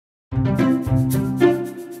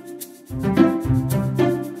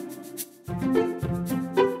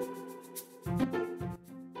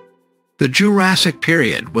The Jurassic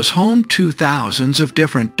period was home to thousands of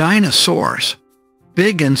different dinosaurs,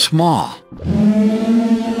 big and small.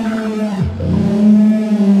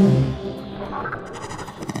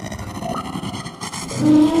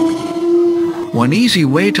 One easy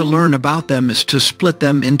way to learn about them is to split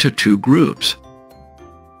them into two groups.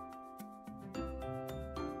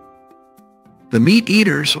 The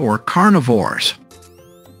meat-eaters or carnivores,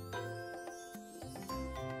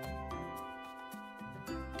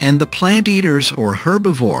 and the plant-eaters or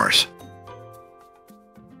herbivores.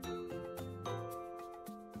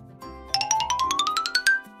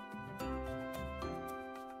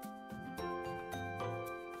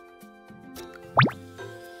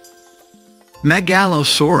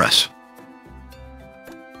 Megalosaurus.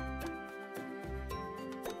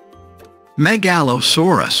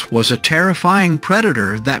 Megalosaurus was a terrifying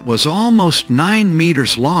predator that was almost 9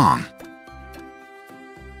 meters long.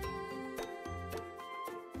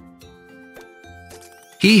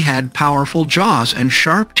 He had powerful jaws and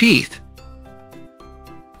sharp teeth.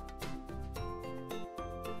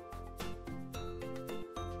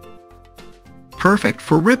 Perfect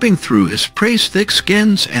for ripping through his prey's thick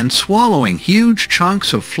skins and swallowing huge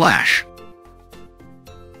chunks of flesh.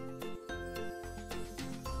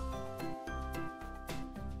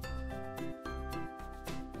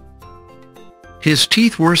 His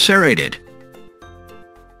teeth were serrated.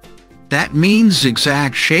 That means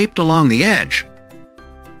zigzag-shaped along the edge,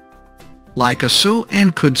 like a saw,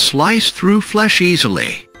 and could slice through flesh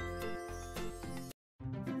easily.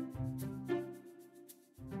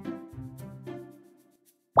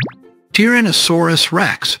 Tyrannosaurus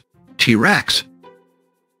rex, T-Rex.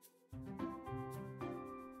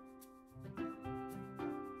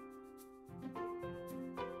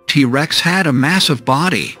 T-Rex had a massive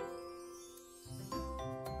body.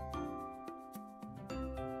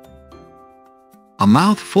 A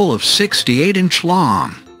mouth full of 68-inch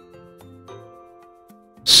long,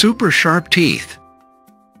 super sharp teeth,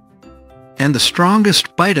 and the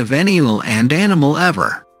strongest bite of any land animal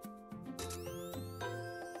ever.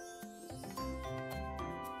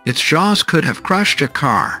 Its jaws could have crushed a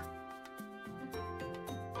car.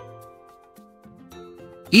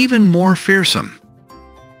 Even more fearsome,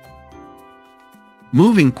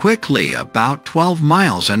 moving quickly about 12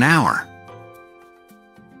 miles an hour.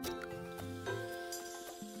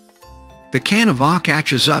 The carnivore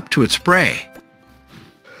catches up to its prey.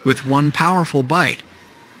 With one powerful bite,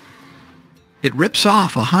 it rips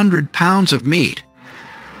off 100 pounds of meat.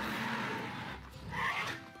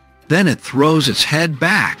 Then it throws its head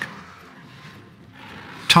back,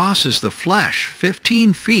 tosses the flesh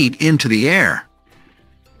 15 feet into the air,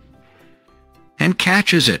 and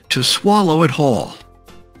catches it to swallow it whole.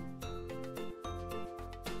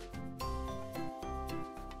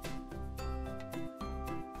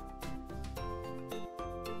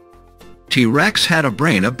 T-Rex had a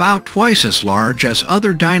brain about twice as large as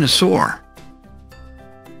other dinosaurs,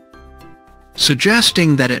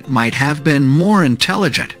 suggesting that it might have been more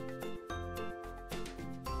intelligent,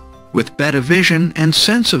 with better vision and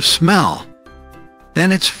sense of smell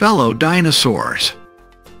than its fellow dinosaurs.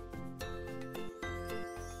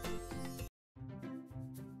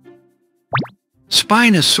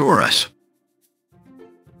 Spinosaurus.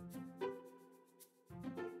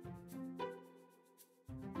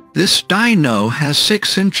 This dino has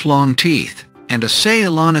 6-inch long teeth and a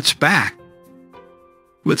sail on its back,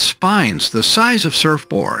 with spines the size of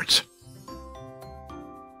surfboards.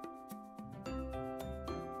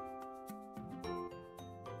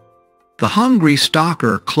 The hungry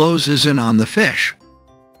stalker closes in on the fish,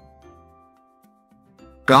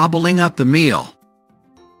 gobbling up the meal.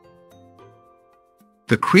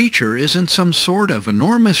 The creature isn't some sort of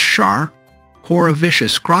enormous shark or a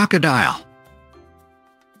vicious crocodile.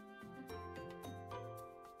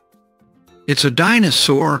 It's a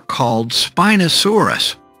dinosaur called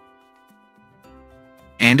Spinosaurus,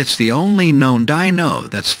 and it's the only known dino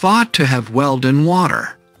that's thought to have welled in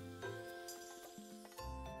water.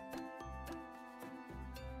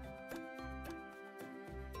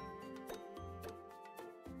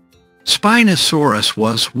 Spinosaurus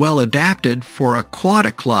was well adapted for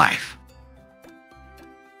aquatic life.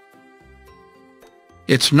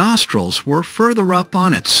 Its nostrils were further up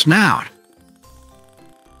on its snout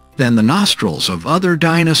than the nostrils of other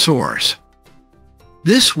dinosaurs.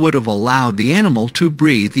 This would have allowed the animal to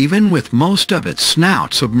breathe even with most of its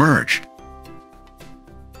snout submerged.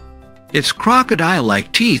 Its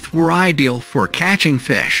crocodile-like teeth were ideal for catching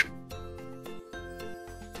fish.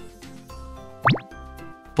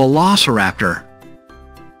 Velociraptor.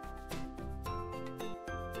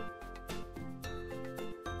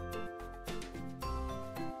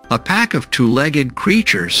 A pack of two-legged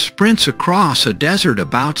creatures sprints across a desert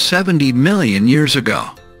about 70 million years ago.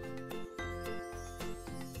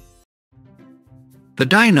 The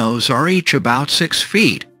dinos are each about 6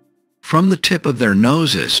 feet, from the tip of their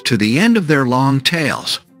noses to the end of their long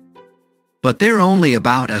tails. But they're only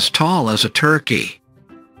about as tall as a turkey.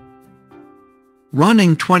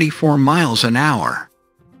 Running 24 miles an hour,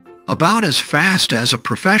 about as fast as a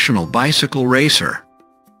professional bicycle racer.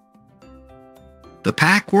 The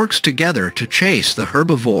pack works together to chase the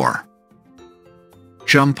herbivore,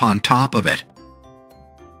 jump on top of it,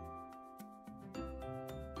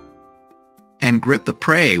 and grip the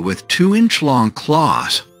prey with 2-inch-long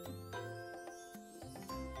claws.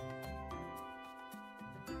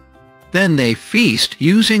 Then they feast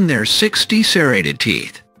using their 60 serrated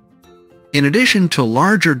teeth. In addition to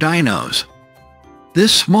larger dinos,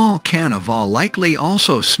 this small carnivore likely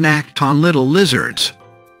also snacked on little lizards,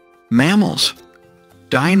 mammals,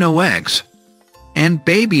 dino eggs, and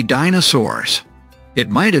baby dinosaurs. It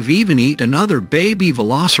might have even eaten other baby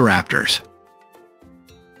velociraptors.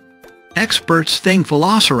 Experts think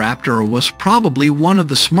Velociraptor was probably one of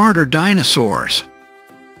the smarter dinosaurs,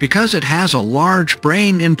 because it has a large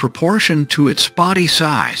brain in proportion to its body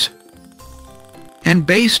size. And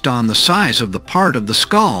based on the size of the part of the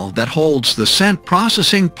skull that holds the scent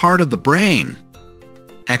processing part of the brain,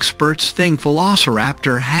 experts think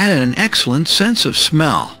Velociraptor had an excellent sense of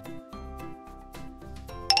smell.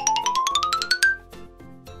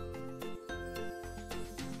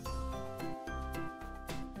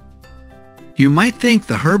 You might think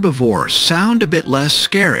the herbivores sound a bit less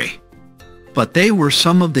scary, but they were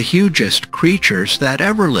some of the hugest creatures that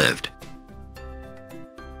ever lived.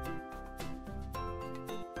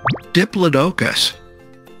 Diplodocus.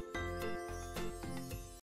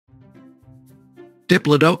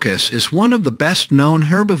 Diplodocus is one of the best-known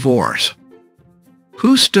herbivores,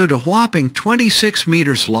 who stood a whopping 26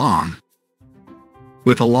 meters long,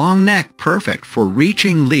 with a long neck perfect for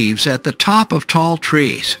reaching leaves at the top of tall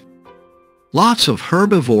trees. Lots of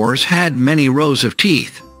herbivores had many rows of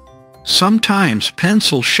teeth, sometimes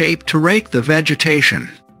pencil-shaped to rake the vegetation,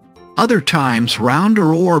 other times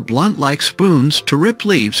rounder or blunt like spoons to rip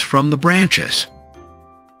leaves from the branches.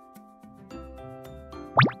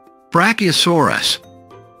 Brachiosaurus.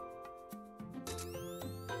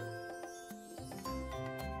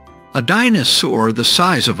 A dinosaur the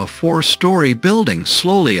size of a 4-story building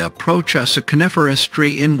slowly approaches a coniferous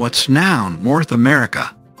tree in what's now North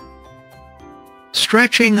America.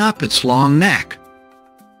 Stretching up its long neck,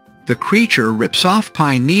 the creature rips off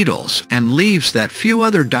pine needles and leaves that few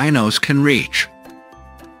other dinos can reach.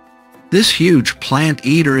 This huge plant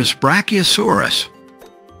eater is Brachiosaurus,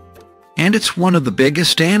 and it's one of the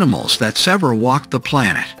biggest animals that's ever walked the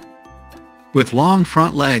planet. With long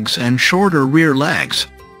front legs and shorter rear legs,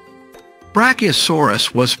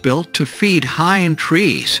 Brachiosaurus was built to feed high in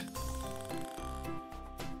trees.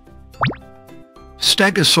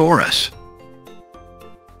 Stegosaurus.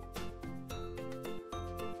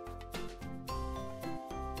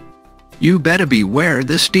 You better beware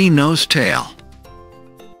this dino's tail.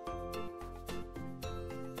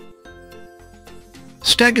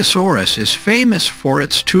 Stegosaurus is famous for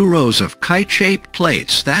its 2 rows of kite-shaped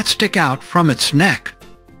plates that stick out from its neck,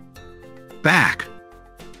 back,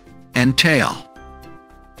 and tail.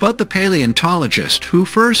 But the paleontologist who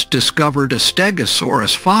first discovered a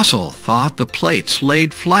Stegosaurus fossil thought the plates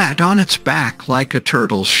laid flat on its back like a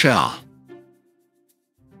turtle's shell.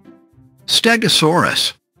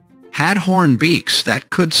 Stegosaurus had horn beaks that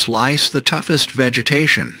could slice the toughest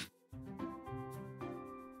vegetation.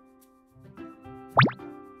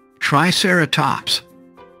 Triceratops.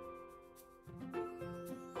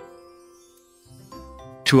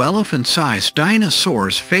 2 elephant-sized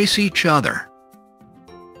dinosaurs face each other,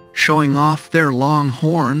 showing off their long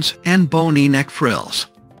horns and bony neck frills.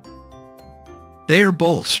 They are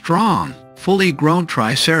both strong, fully grown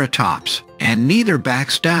triceratops, and neither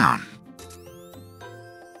backs down,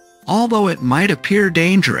 although it might appear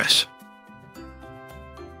dangerous.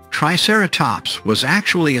 Triceratops was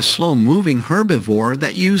actually a slow-moving herbivore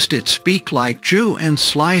that used its beak-like jaw and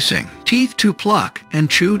slicing teeth to pluck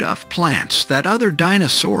and chewed off plants that other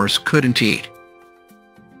dinosaurs couldn't eat.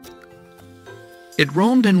 It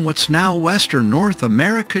roamed in what's now western North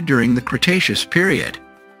America during the Cretaceous period,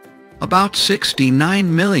 about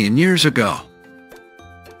 69 million years ago.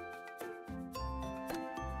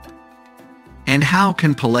 And how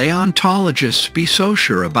can paleontologists be so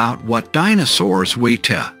sure about what dinosaurs we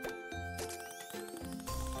to?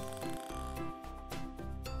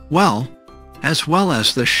 Well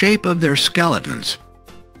as the shape of their skeletons.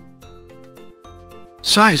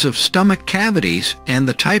 size of stomach cavities, and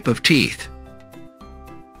the type of teeth.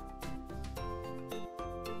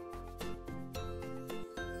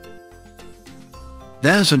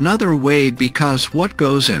 There's another way because what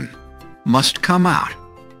goes in must come out.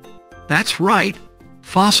 That's right,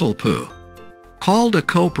 fossil poo, called a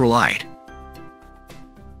coprolite.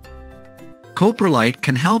 Coprolite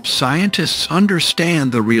can help scientists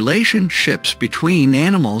understand the relationships between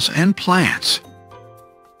animals and plants.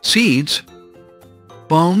 Seeds,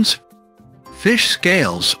 bones, fish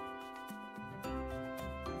scales,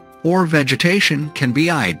 or vegetation can be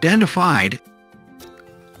identified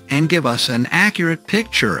and give us an accurate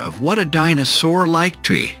picture of what a dinosaur liked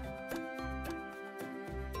to eat.